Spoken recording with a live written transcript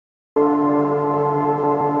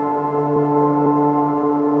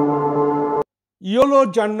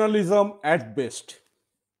YOLO journalism at best.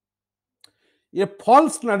 A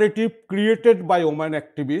false narrative created by women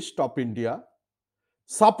activists of India,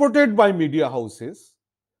 supported by media houses,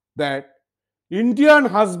 that Indian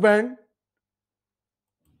husband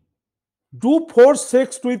do force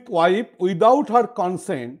sex with wife without her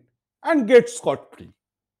consent and get scot free.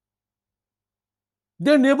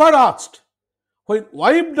 They never asked, when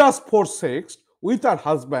wife does force sex with her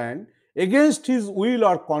husband against his will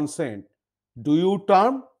or consent, do you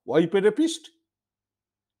term wife a rapist?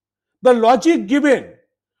 The logic given,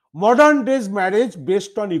 modern days marriage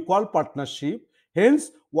based on equal partnership,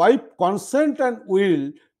 hence wife consent and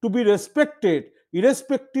will to be respected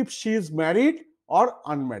irrespective she is married or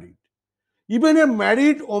unmarried. Even a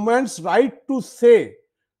married woman's right to say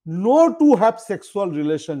no to have sexual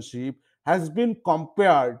relationship has been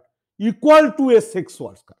compared equal to a sex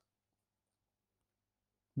worker.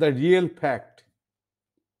 The real fact,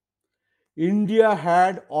 India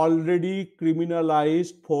had already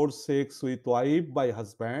criminalized forced sex with wife by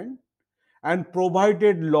husband and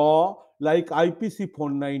provided law like IPC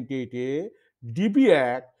 498A, DB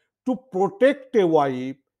Act to protect a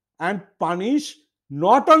wife and punish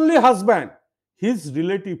not only husband, his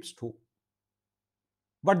relatives too.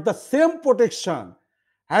 But the same protection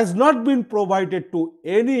has not been provided to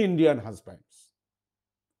any Indian husbands.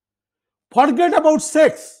 Forget about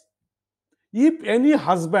sex. If any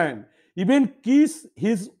husband even kiss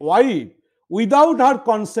his wife without her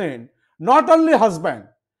consent, not only husband,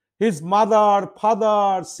 his mother,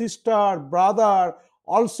 father, sister, brother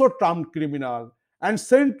also termed criminal and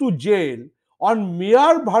sent to jail on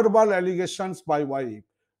mere verbal allegations by wife.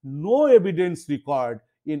 No evidence record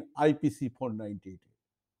in IPC 498.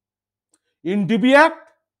 In DB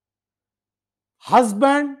Act,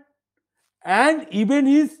 husband and even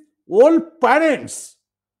his old parents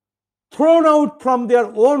thrown out from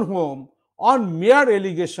their own home on mere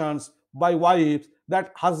allegations by wives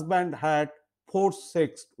that husband had forced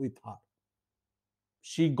sex with her.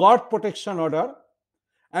 She got protection order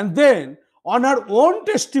and then on her own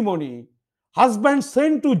testimony, husband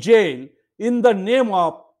sent to jail in the name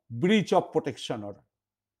of breach of protection order.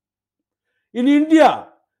 In India,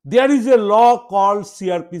 there is a law called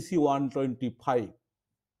CRPC 125.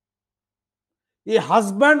 A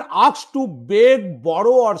husband asked to beg,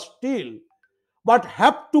 borrow or steal, but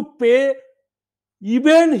have to pay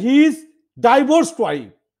even his divorced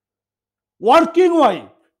wife, working wife,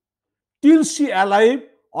 till she alive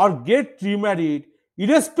or get remarried,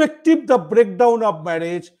 irrespective the breakdown of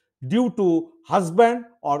marriage due to husband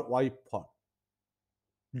or wife fault.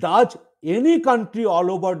 Does any country all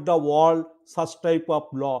over the world such type of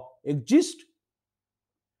law exist?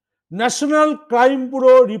 National Crime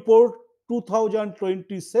Bureau report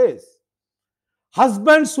 2020 says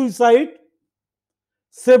husband suicide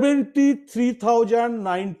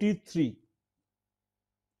 73,093,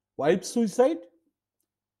 wife suicide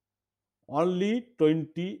only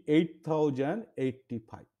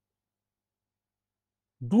 28,085.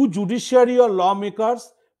 Do judiciary or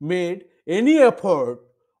lawmakers made any effort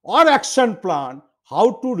or action plan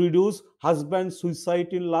how to reduce husband suicide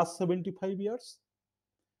in last 75 years?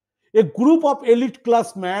 A group of elite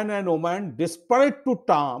class men and women desperate to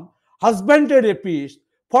term husband a rapist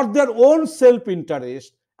for their own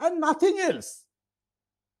self-interest and nothing else.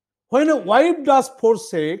 When a wife does forced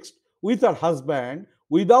sex with her husband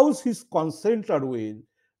without his consent or will,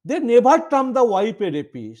 they never term the wife a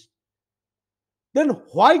rapist. Then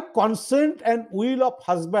why consent and will of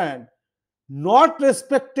husband not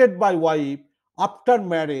respected by wife after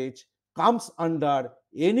marriage comes under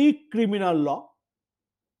any criminal law?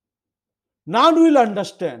 Now we'll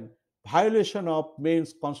understand violation of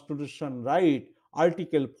men's constitutional right,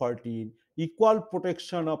 Article 14, equal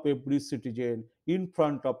protection of every citizen in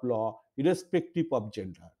front of law, irrespective of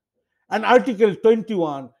gender, and Article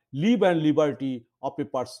 21, life and liberty of a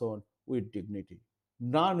person with dignity.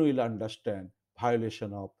 None will understand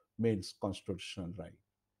violation of men's constitutional right.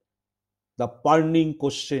 The burning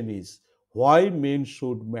question is why men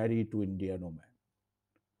should marry to Indian women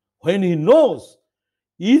when he knows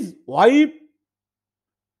his wife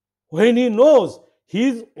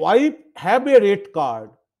have a red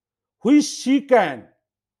card, which she can,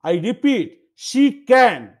 I repeat, she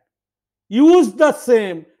can use the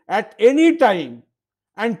same at any time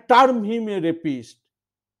and term him a rapist,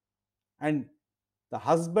 and the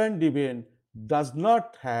husband even does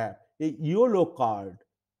not have a YOLO card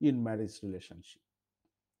in marriage relationship.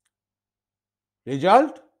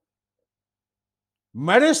 Result?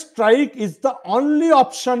 Marriage strike is the only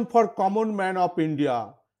option for common man of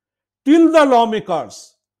India till the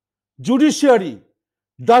lawmakers, judiciary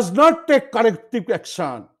does not take corrective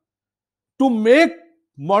action to make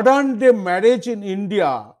modern day marriage in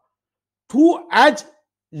India to as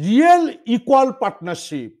real equal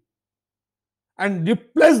partnership and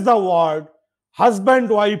replace the word husband,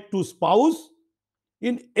 wife to spouse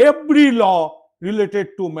in every law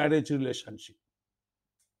related to marriage relationship.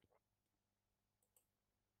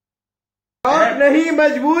 शौक नहीं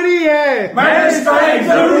मजबूरी है, marriage life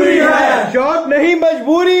जरूरी है। शौक नहीं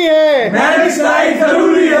मजबूरी है, मैरिज लाइफ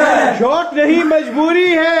जरूरी है। शौक नहीं मजबूरी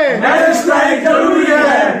है, मैरिज लाइफ जरूरी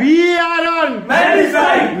है। We are on marriage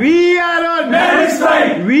life, we are on marriage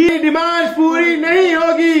life. We demands पूरी नहीं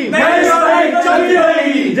होगी, मैरिज लाइफ चलती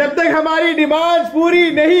रहेगी। जब तक हमारी डिमांड्स पूरी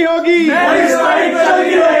नहीं होगी, मैरिज लाइफ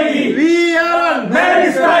चलती रहेगी। We are on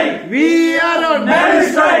marriage life, we are on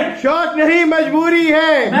marriage life. शौक नहीं मजबूरी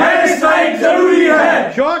है, मैरिज लाइफ जरूरी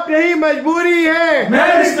है। शौक नहीं मजबूरी है।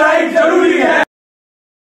 मैरिज लाइफ जरूरी है।